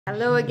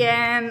Hello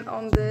again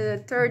on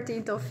the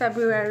 13th of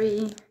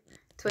February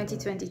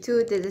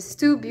 2022. This is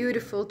too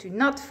beautiful to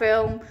not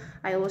film.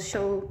 I will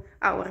show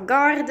our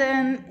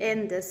garden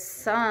in the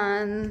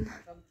sun.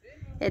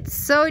 It's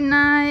so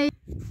nice.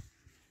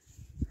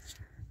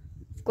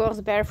 Of course,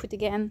 barefoot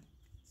again.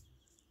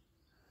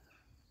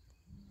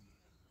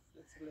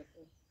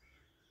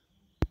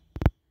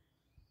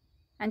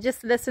 And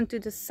just listen to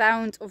the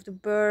sound of the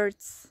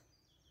birds.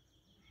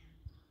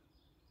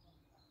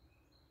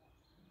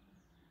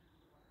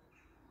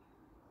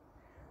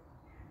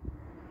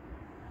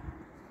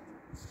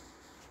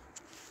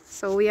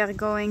 So we are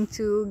going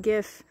to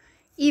give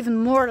even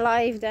more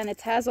life than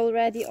it has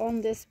already on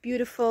this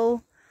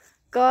beautiful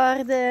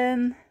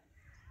garden.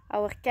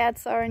 Our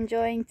cats are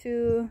enjoying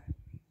too.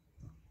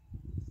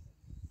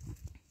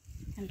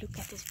 And look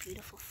at this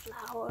beautiful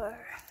flower.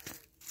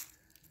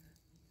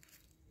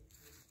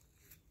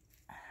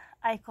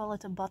 I call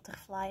it a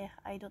butterfly.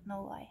 I don't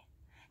know why.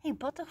 Hey,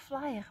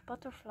 butterfly.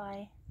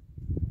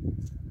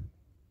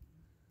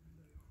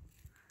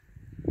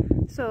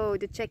 So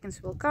the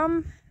chickens will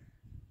come.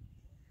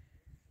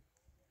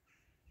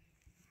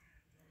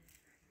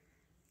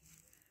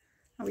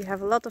 We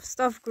have a lot of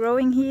stuff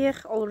growing here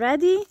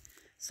already,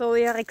 so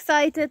we are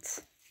excited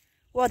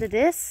what it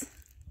is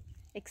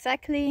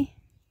exactly.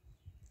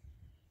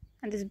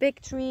 And this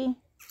big tree,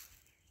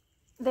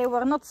 they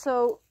were not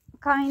so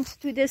kind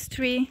to this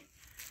tree,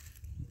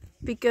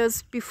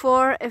 because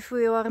before, if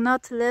we were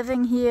not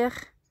living here,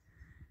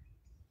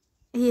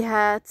 he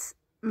had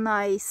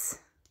nice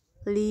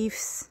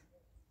leaves,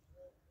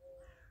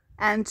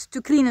 and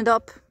to clean it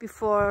up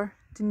before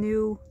the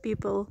new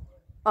people,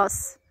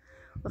 us,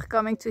 we're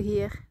coming to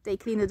here, they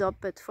clean it up,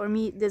 but for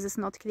me this is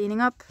not cleaning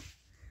up.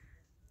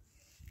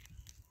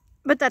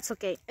 But that's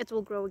okay, it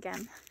will grow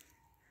again.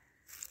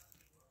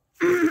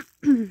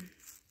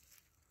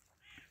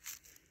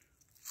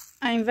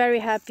 I'm very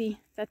happy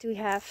that we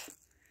have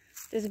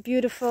this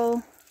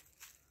beautiful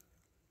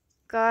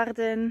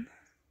garden.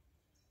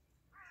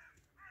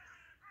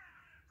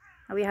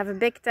 We have a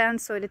big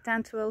tent, so the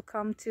tent will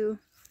come too.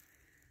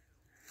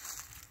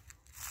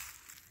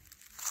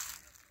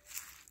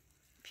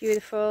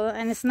 Beautiful,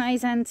 and it's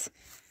nice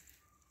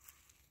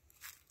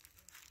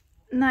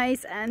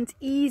and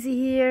easy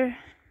here.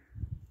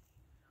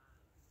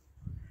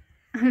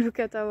 Look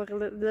at our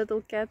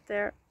little cat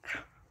there.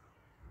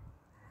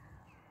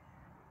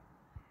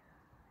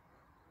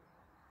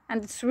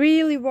 And it's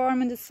really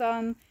warm in the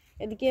sun.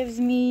 It gives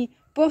me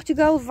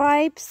Portugal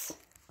vibes.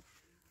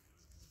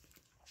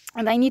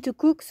 And I need to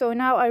cook, so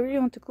now I really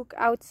want to cook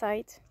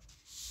outside.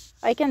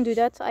 I can do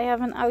that. I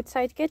have an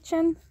outside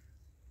kitchen.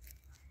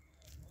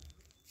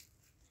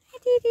 Hi,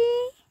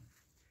 Didi.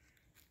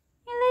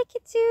 I like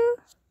it too.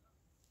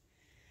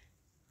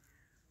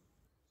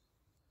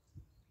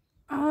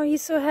 Oh,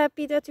 he's so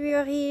happy that we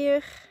are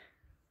here.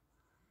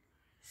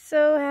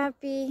 So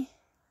happy.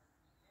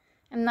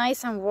 And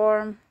nice and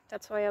warm.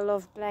 That's why I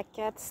love black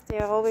cats. They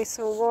are always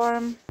so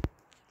warm.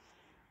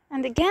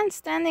 And again,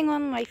 standing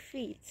on my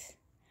feet.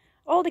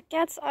 All the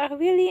cats are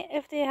really,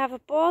 if they have a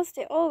pause,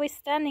 they're always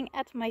standing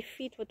at my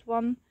feet with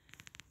one.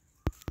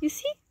 You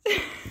see?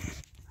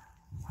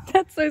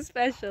 That's so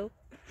special.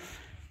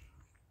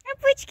 Een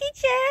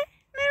poetskietje,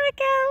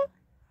 Miracle,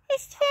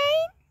 is het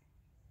fijn?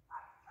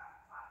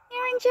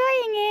 You're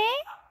enjoying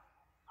it?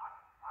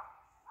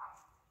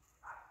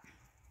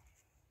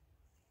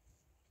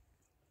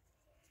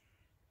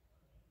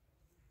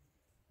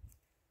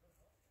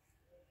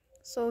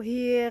 So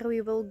here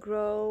we will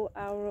grow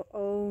our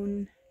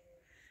own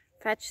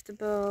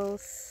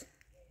vegetables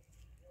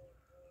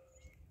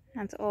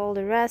and all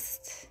the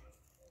rest.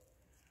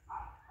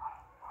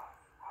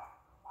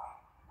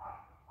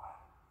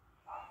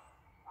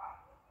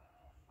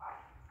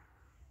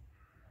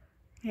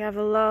 We have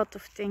a lot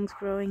of things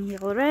growing here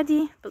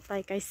already, but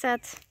like I said,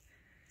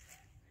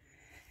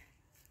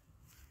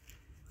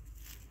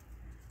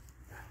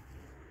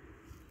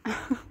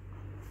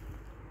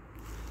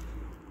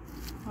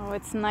 oh,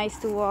 it's nice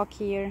to walk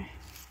here.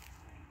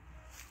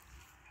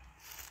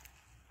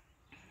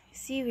 You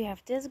see, we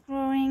have this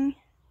growing,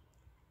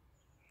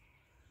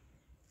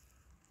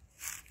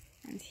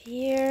 and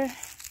here,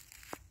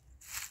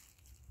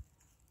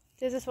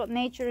 this is what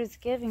nature is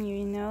giving you,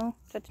 you know.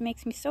 That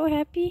makes me so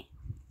happy.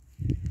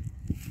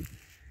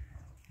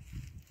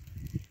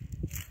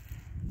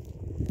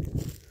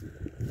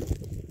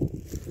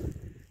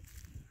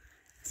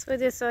 So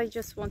this I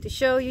just want to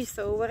show you,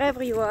 so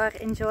wherever you are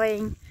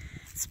enjoying,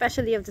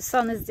 especially if the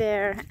sun is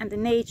there and the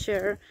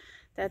nature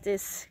that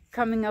is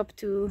coming up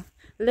to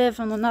live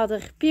on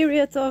another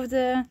period of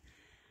the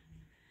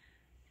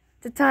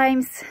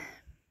times,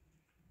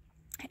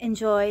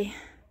 enjoy.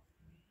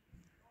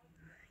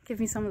 Give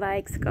me some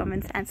likes,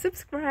 comments and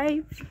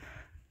subscribe.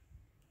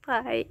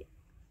 Bye.